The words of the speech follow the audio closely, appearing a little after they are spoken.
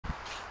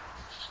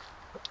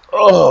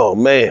Oh,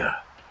 man.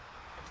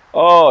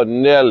 Oh,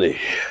 Nelly.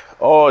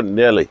 Oh,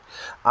 Nelly.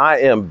 I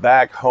am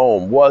back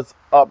home. What's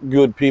up,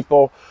 good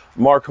people?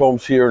 Mark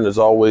Holmes here, and as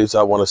always,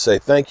 I want to say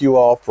thank you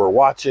all for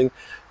watching,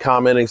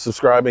 commenting,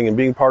 subscribing, and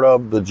being part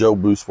of the Joe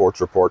Boo Sports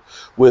Report.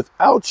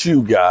 Without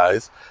you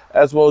guys,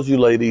 as well as you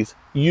ladies,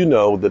 you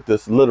know that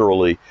this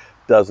literally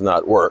does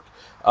not work.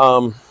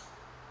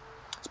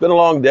 It's been a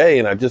long day,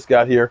 and I just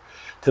got here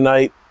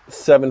tonight,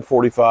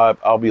 7:45.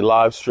 I'll be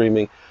live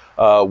streaming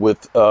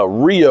with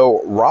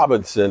Rio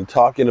Robinson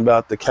talking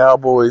about the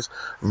Cowboys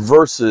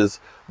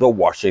versus the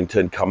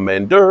Washington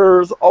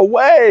Commanders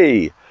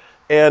away.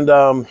 And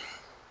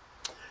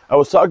I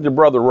was talking to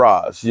Brother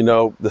Roz, you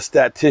know, the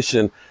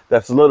statistician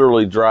that's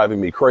literally driving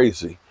me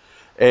crazy.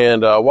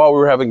 And while we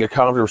were having a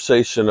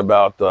conversation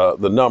about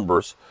the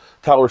numbers,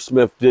 Tyler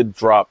Smith did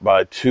drop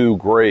by two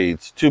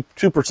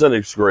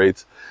percentage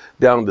grades,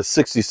 down to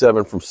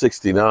 67 from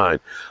 69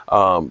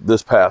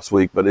 this past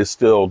week, but is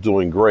still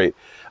doing great.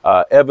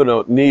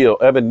 Evan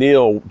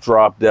Neal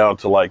dropped down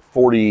to like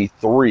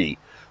 43,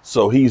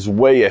 so he's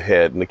way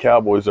ahead, and the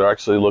Cowboys are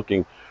actually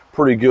looking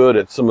pretty good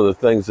at some of the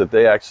things that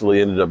they actually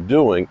ended up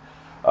doing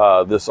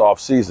this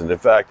offseason. In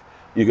fact,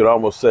 you could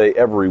almost say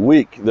every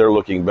week they're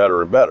looking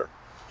better and better.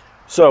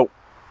 So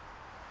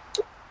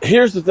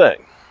here's the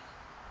thing.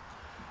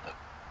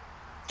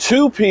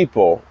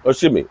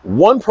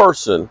 One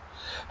person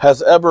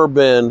has ever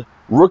been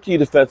Rookie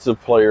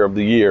Defensive Player of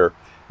the Year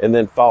and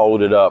then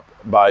followed it up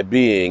by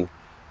being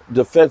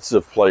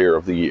Defensive Player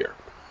of the Year.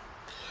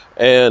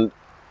 And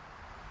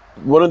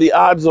one of the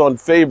odds-on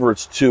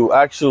favorites to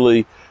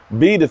actually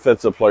be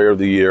Defensive Player of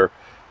the Year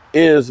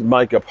is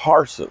Micah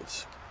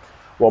Parsons.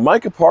 Well,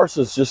 Micah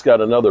Parsons just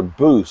got another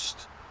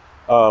boost,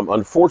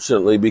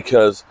 unfortunately,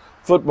 because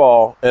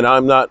football, and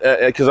I'm not,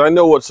 because I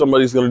know what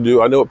somebody's going to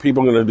do. I know what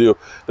people are going to do.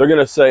 They're going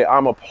to say,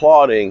 I'm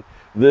applauding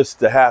this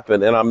to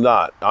happen, and I'm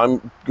not.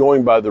 I'm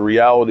going by the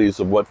realities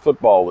of what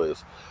football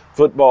is.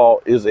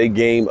 Football is a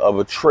game of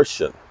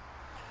attrition.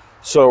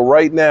 So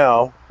right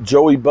now,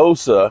 Joey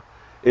Bosa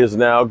is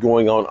now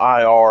going on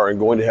IR and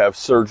going to have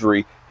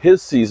surgery.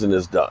 His season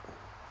is done.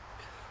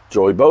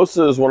 Joey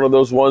Bosa is one of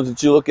those ones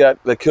that you look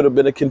at that could have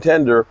been a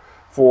contender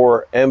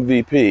for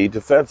MVP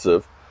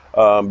defensive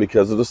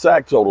because of the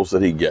sack totals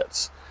that he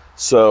gets.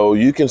 So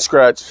you can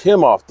scratch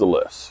him off the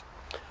list.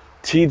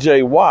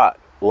 TJ Watt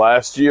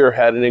last year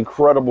had an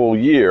incredible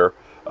year,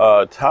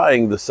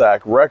 tying the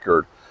sack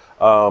record.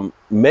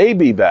 May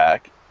be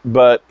back,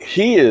 but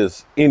he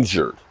is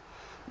injured.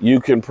 You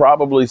can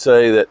probably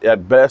say that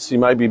at best he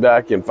might be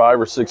back in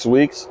 5 or 6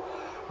 weeks,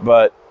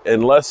 but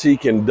unless he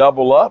can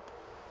double up,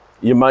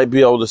 you might be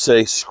able to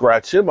say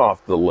scratch him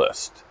off the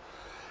list.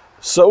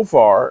 So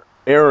far,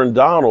 Aaron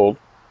Donald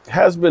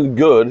has been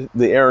good,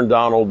 the Aaron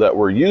Donald that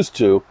we're used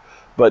to,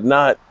 but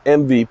not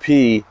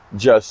MVP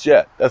just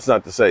yet. That's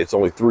not to say it's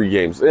only 3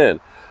 games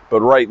in,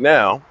 but right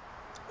now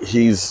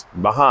he's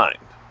behind,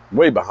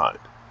 way behind.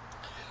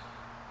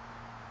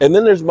 And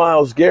then there's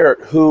Myles Garrett,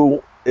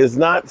 who is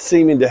not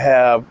seeming to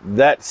have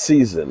that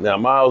season. Now,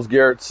 Myles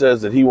Garrett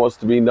says that he wants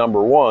to be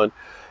number 1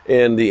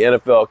 in the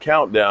NFL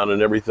countdown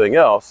and everything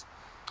else.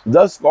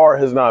 Thus far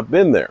has not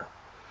been there.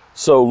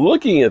 So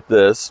looking at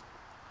this,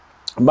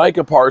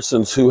 Micah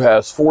Parsons, who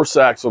has 4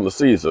 sacks on the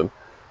season,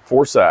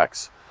 4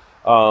 sacks,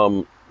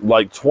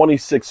 like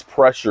 26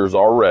 pressures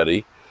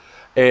already,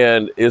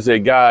 and is a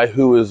guy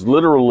who is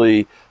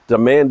literally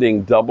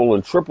demanding double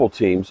and triple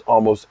teams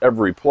almost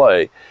every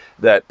play,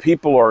 that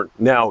people are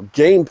now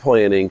game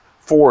planning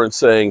for and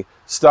saying,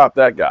 stop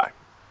that guy.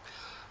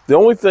 The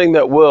only thing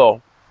that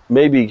will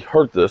maybe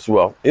hurt this,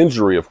 well,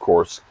 injury, of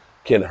course,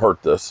 can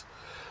hurt this.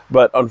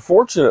 But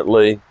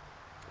unfortunately,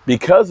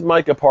 because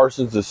Micah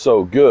Parsons is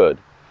so good,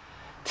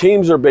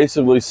 teams are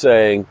basically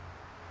saying,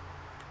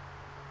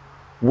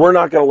 we're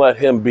not going to let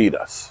him beat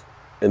us.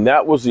 And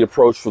that was the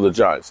approach for the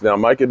Giants. Now,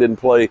 Micah didn't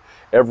play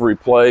every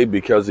play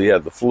because he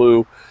had the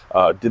flu,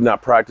 did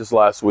not practice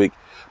last week,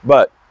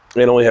 but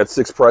and only had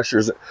 6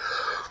 pressures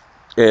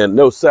and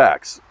no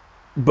sacks.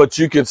 But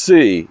you could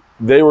see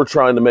they were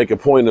trying to make a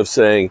point of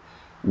saying,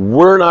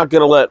 we're not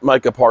going to let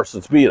Micah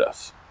Parsons beat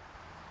us.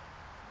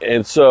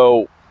 And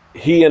so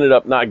he ended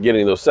up not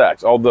getting those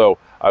sacks, although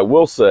I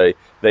will say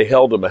they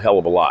held him a hell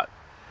of a lot.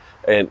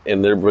 And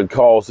there have been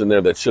calls in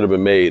there that should have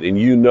been made. And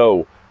you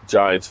know,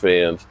 Giants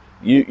fans,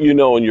 you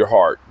know in your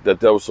heart that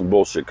there was some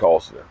bullshit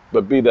calls in there.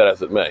 But be that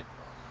as it may.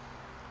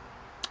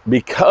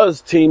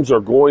 Because teams are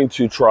going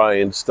to try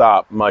and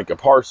stop Micah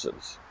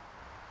Parsons,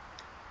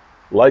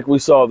 like we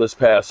saw this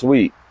past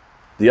week,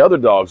 the other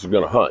dogs are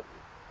going to hunt.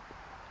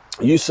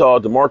 You saw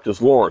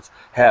DeMarcus Lawrence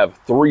have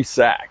 3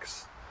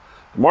 sacks.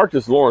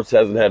 DeMarcus Lawrence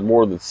hasn't had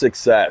more than 6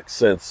 sacks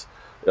since,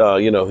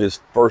 his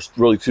first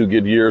really 2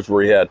 good years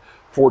where he had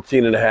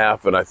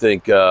 14.5, and I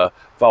think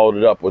followed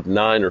it up with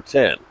 9 or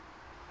 10.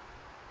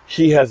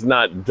 He has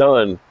not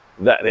done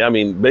that. I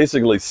mean,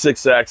 basically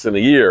 6 sacks in a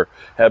year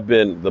have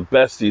been the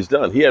best he's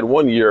done. He had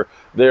 1 year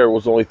there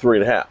was only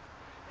 3.5.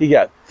 He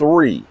got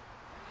 3.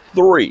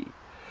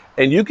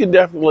 And you can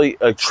definitely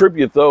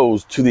attribute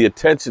those to the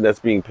attention that's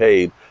being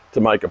paid to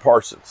Micah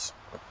Parsons.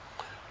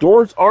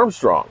 Dorrance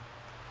Armstrong,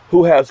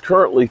 who has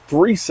currently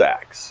 3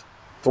 sacks,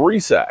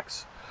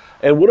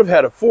 and would have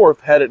had a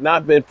 4th had it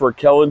not been for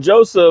Kellen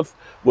Joseph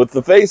with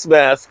the face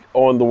mask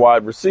on the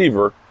wide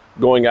receiver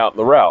going out in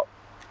the route.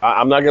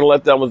 I'm not going to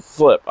let that one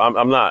slip.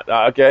 I'm not.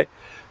 Okay?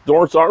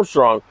 Dorrance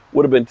Armstrong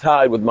would have been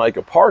tied with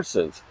Micah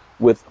Parsons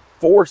with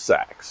 4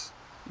 sacks.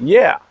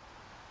 Yeah,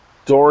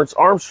 Dorrance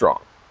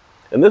Armstrong.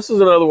 And this is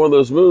another one of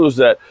those moves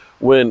that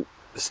when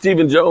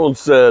Stephen Jones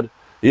said,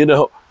 you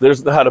know,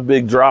 there's not a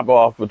big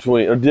drop-off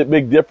between, or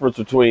big difference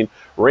between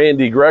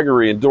Randy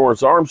Gregory and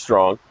Dorrance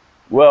Armstrong.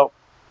 Well,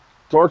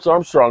 Dorrance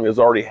Armstrong is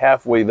already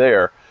halfway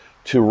there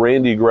to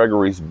Randy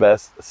Gregory's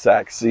best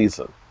sack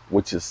season,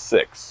 which is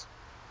 6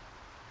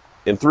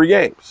 in 3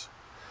 games.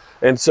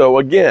 And so,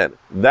 again,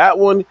 that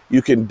one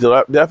you can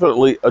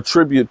definitely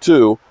attribute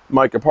to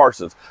Micah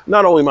Parsons.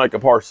 Not only Micah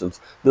Parsons,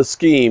 the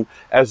scheme,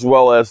 as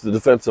well as the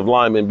defensive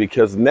linemen,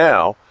 because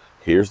now,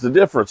 here's the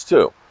difference,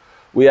 too.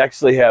 We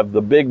actually have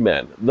the big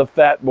men. The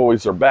fat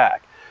boys are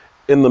back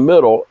in the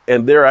middle,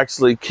 and they're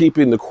actually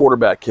keeping the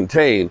quarterback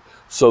contained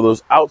so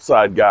those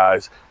outside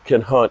guys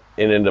can hunt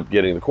and end up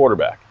getting the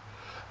quarterback.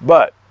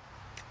 But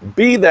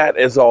be that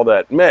as all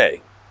that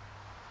may,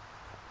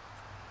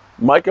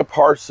 Micah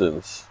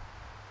Parsons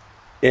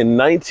in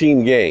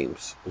 19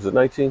 games, is it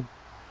 19?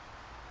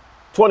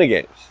 20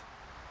 games.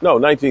 No,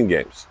 19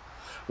 games.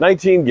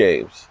 19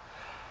 games,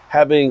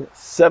 having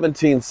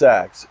 17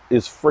 sacks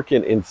is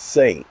freaking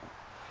insane.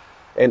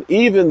 And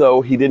even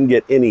though he didn't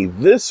get any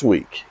this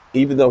week,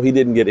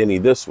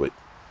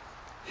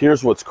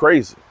 here's what's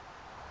crazy.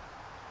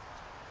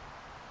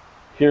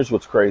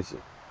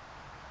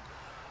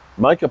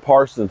 Micah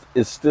Parsons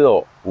is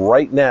still,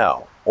 right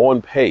now,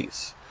 on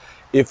pace.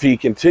 If he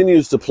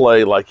continues to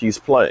play like he's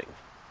playing,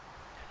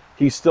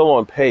 he's still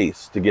on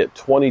pace to get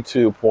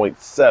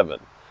 22.7.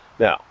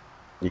 Now,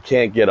 you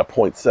can't get a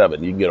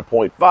 0.7. You can get a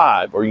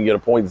 0.5 or you can get a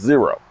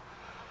 0.0.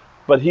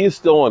 But he's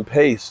still on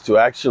pace to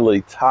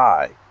actually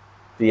tie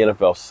the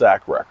NFL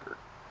sack record.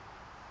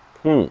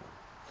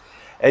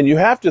 And you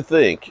have to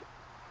think,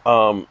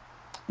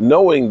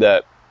 knowing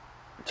that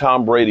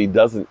Tom Brady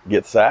doesn't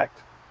get sacked,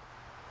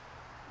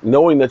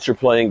 knowing that you're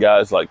playing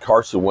guys like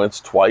Carson Wentz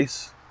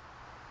twice,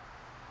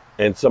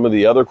 and some of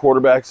the other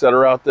quarterbacks that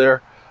are out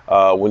there,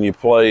 when you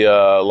play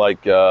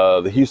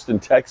the Houston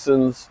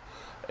Texans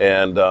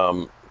and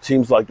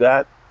teams like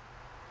that,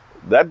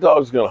 that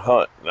dog's going to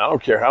hunt. And I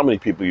don't care how many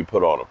people you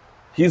put on him.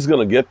 He's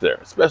going to get there,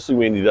 especially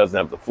when he doesn't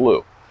have the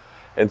flu.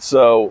 And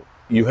so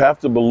you have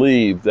to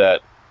believe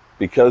that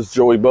because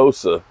Joey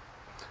Bosa,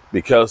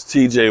 because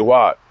TJ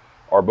Watt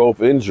are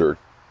both injured,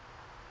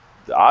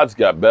 the odds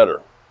got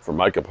better for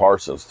Micah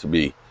Parsons to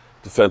be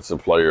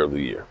Defensive Player of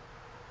the Year.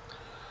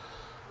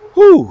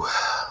 Whew.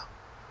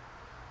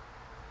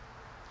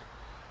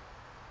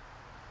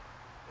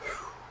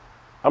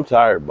 I'm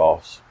tired,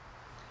 boss.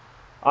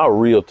 I'm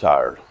real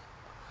tired.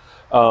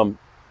 Let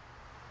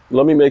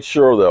me make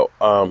sure, though.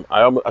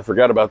 I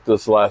forgot about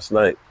this last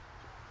night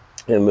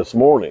and this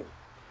morning,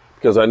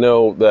 because I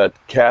know that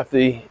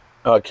Karen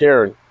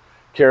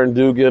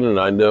Dugan, and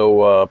I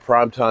know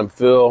Primetime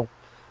Phil,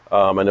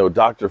 I know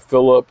Dr.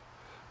 Phillip,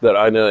 that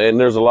I know, and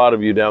there's a lot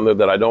of you down there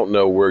that I don't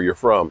know where you're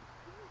from,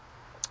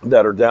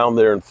 that are down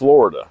there in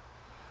Florida.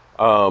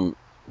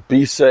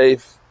 Be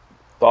safe.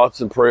 Thoughts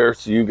and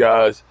prayers to you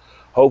guys.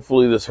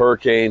 Hopefully this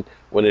hurricane,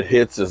 when it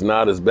hits, is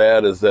not as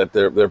bad as that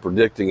they're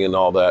predicting and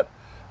all that.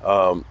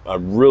 I'm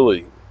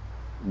really,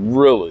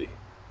 really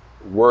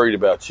worried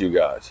about you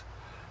guys.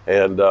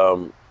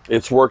 And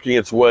it's working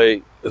its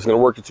way. It's going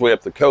to work its way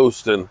up the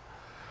coast, and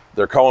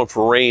they're calling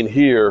for rain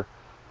here,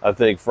 I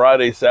think,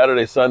 Friday,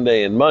 Saturday,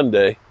 Sunday, and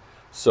Monday.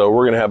 So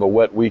we're going to have a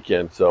wet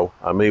weekend. So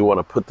I may want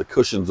to put the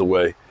cushions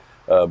away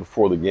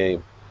before the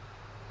game.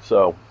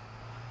 So,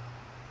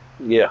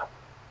 yeah,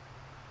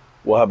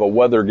 we'll have a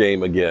weather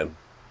game again.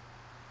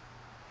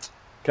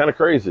 Kind of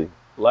crazy.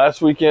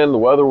 Last weekend, the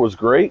weather was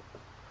great.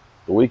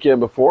 The weekend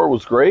before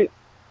was great.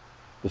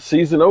 The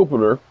season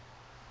opener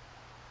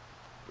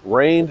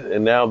rained,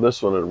 and now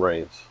this one it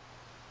rains.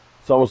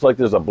 It's almost like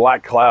there's a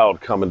black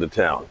cloud coming to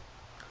town.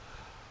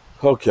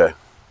 Okay.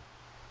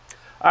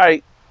 All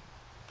right.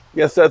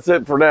 Guess that's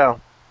it for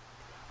now.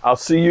 I'll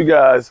see you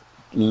guys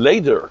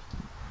later.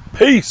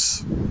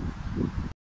 Peace.